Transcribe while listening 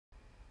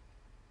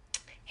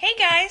Hey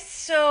guys,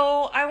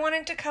 so I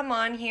wanted to come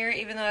on here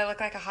even though I look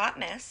like a hot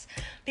mess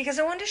because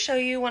I wanted to show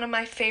you one of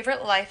my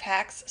favorite life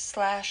hacks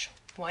slash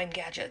wine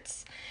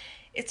gadgets.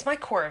 It's my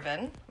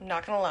Coravin. I'm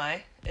not gonna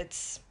lie,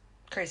 it's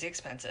crazy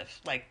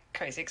expensive, like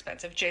crazy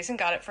expensive. Jason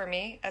got it for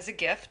me as a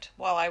gift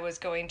while I was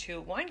going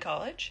to wine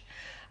college,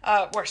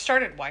 or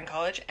started wine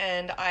college,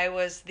 and I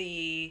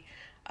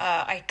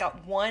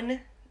got one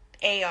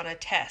A on a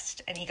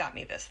test and he got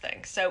me this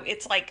thing. So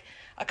it's like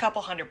a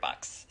couple $100.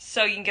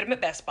 So you can get them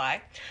at Best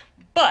Buy.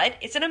 But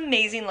it's an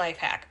amazing life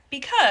hack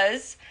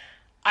because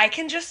I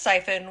can just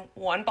siphon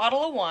one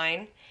bottle of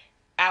wine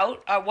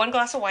out, one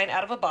glass of wine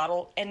out of a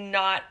bottle and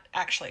not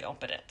actually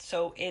open it.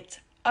 So it's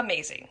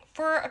amazing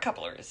for a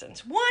couple of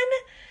reasons. One,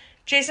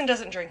 Jason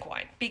doesn't drink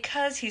wine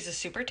because he's a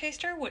super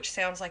taster, which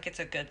sounds like it's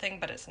a good thing,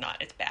 but it's not.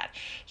 It's bad.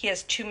 He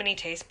has too many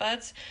taste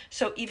buds.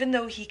 So even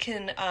though he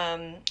can,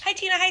 hi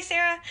Tina, hi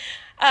Sarah,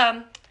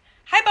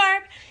 hi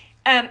Barb.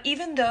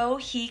 Even though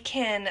he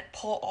can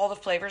pull all the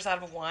flavors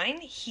out of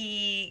wine,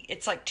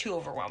 it's like too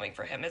overwhelming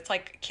for him. It's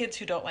like kids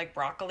who don't like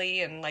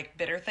broccoli and like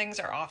bitter things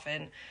are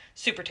often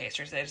super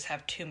tasters. They just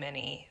have too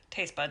many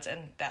taste buds,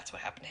 and that's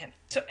what happened to him.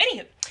 So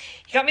anywho,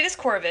 he got me this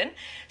Coravin.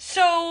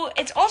 So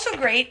it's also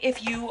great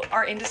if you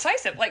are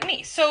indecisive like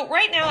me. So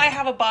right now I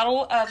have a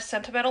bottle of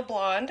Sentimental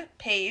Blonde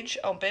Page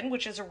open,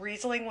 which is a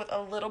Riesling with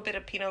a little bit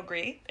of Pinot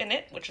Gris in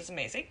it, which is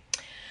amazing.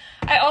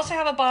 I also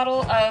have a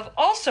bottle of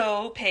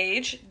also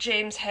Page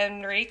James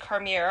Henry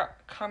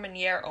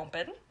Carmenere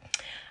open.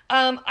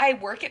 I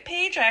work at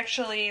Page. I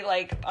actually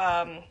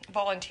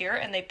volunteer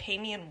and they pay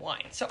me in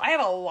wine. So I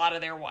have a lot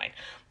of their wine.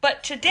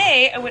 But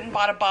today I went and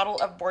bought a bottle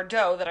of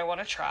Bordeaux that I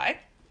want to try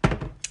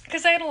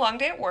because I had a long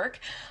day at work.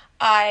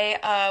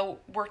 I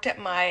worked at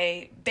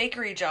my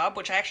bakery job,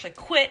 which I actually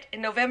quit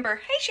in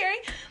November. Hey, Sherry.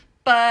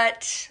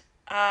 But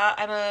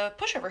I'm a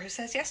pushover who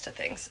says yes to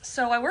things.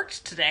 So I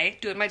worked today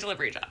doing my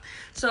delivery job.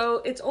 So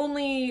it's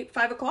only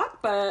 5 o'clock,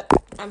 but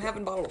I'm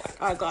having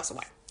a glass of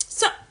wine.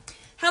 So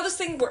how this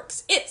thing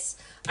works is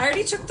I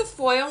already took the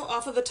foil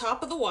off of the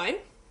top of the wine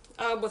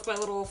with my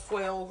little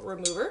foil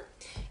remover.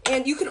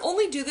 And you can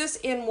only do this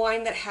in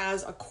wine that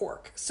has a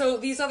cork. So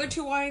these other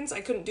two wines,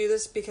 I couldn't do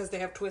this because they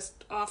have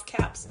twist off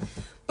caps.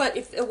 But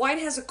if the wine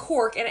has a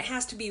cork, and it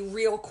has to be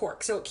real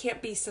cork, so it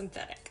can't be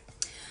synthetic.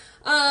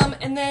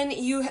 And then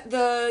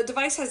the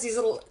device has these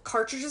little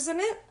cartridges in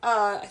it.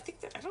 I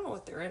don't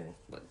know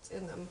what's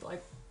in them,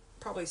 like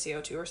probably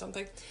CO2 or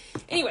something.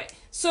 Anyway,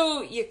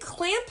 so you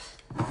clamp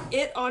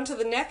it onto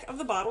the neck of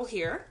the bottle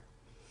here,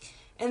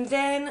 and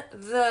then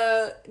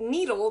the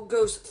needle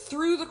goes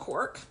through the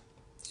cork,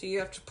 so you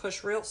have to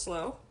push real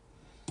slow.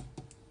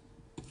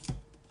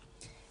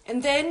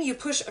 And then you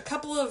push a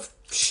couple of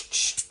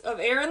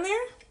air in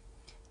there,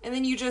 and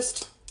then you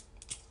just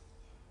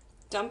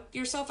dump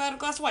yourself out a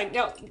glass of wine.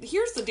 Now,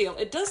 here's the deal.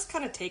 It does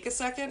kind of take a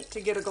second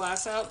to get a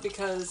glass out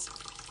because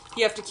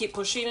you have to keep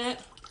pushing it.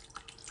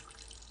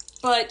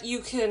 But you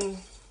can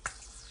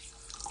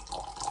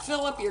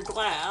fill up your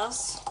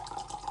glass.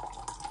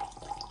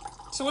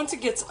 So once it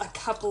gets a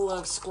couple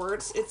of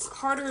squirts, it's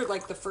harder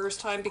like the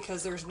first time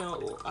because there's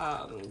no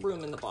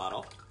room in the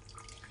bottle.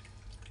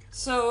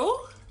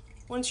 So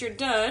once you're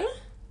done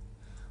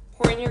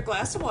pouring your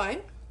glass of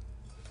wine,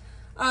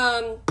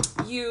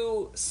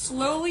 you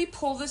slowly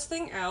pull this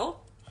thing out.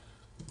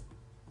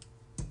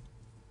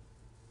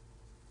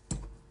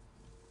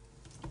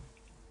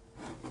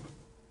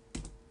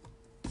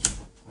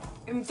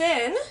 And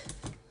then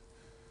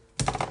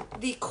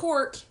the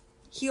cork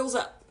heals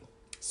up.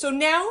 So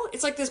now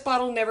it's like this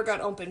bottle never got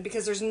opened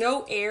because there's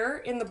no air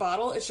in the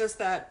bottle. It's just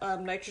that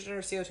nitrogen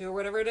or CO2 or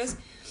whatever it is.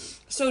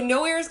 So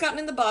no air has gotten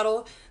in the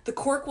bottle. The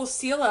cork will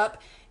seal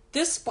up.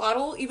 This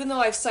bottle, even though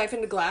I've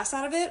siphoned a glass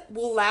out of it,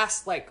 will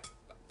last like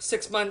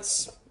 6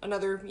 months,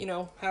 another,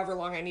 however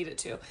long I need it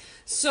to.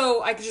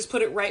 So I could just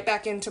put it right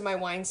back into my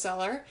wine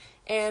cellar,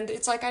 and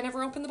it's like I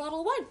never opened the bottle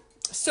of wine.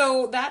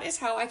 So that is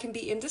how I can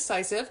be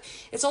indecisive.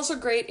 It's also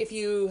great if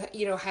you,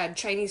 had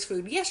Chinese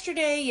food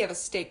yesterday, you have a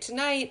steak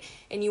tonight,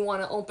 and you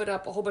want to open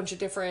up a whole bunch of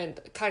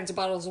different kinds of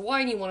bottles of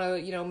wine. You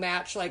want to,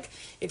 match, like,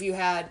 if you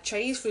had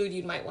Chinese food,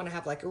 you might want to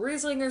have, like, a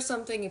Riesling or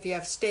something. If you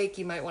have steak,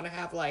 you might want to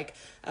have, like,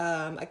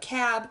 a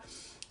Cab.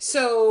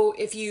 So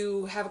if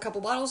you have a couple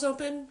bottles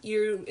open,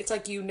 it's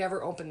like you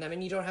never open them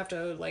and you don't have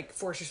to like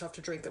force yourself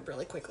to drink them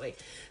really quickly.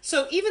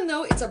 So even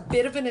though it's a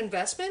bit of an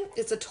investment,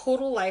 it's a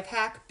total life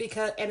hack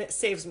and it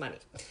saves money.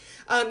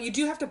 You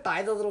do have to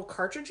buy the little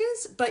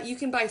cartridges, but you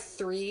can buy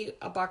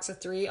a box of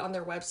 3 on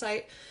their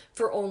website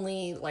for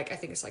only I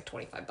think it's like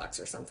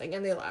 $25 or something,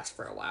 and they last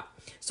for a while.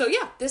 So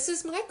yeah, this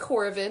is my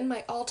Coravin,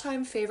 my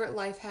all-time favorite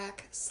life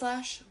hack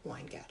 /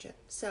 wine gadget.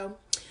 So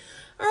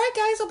all right,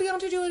 guys, I'll be on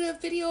to doing a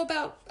video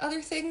about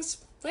other things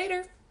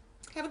later.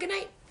 Have a good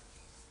night.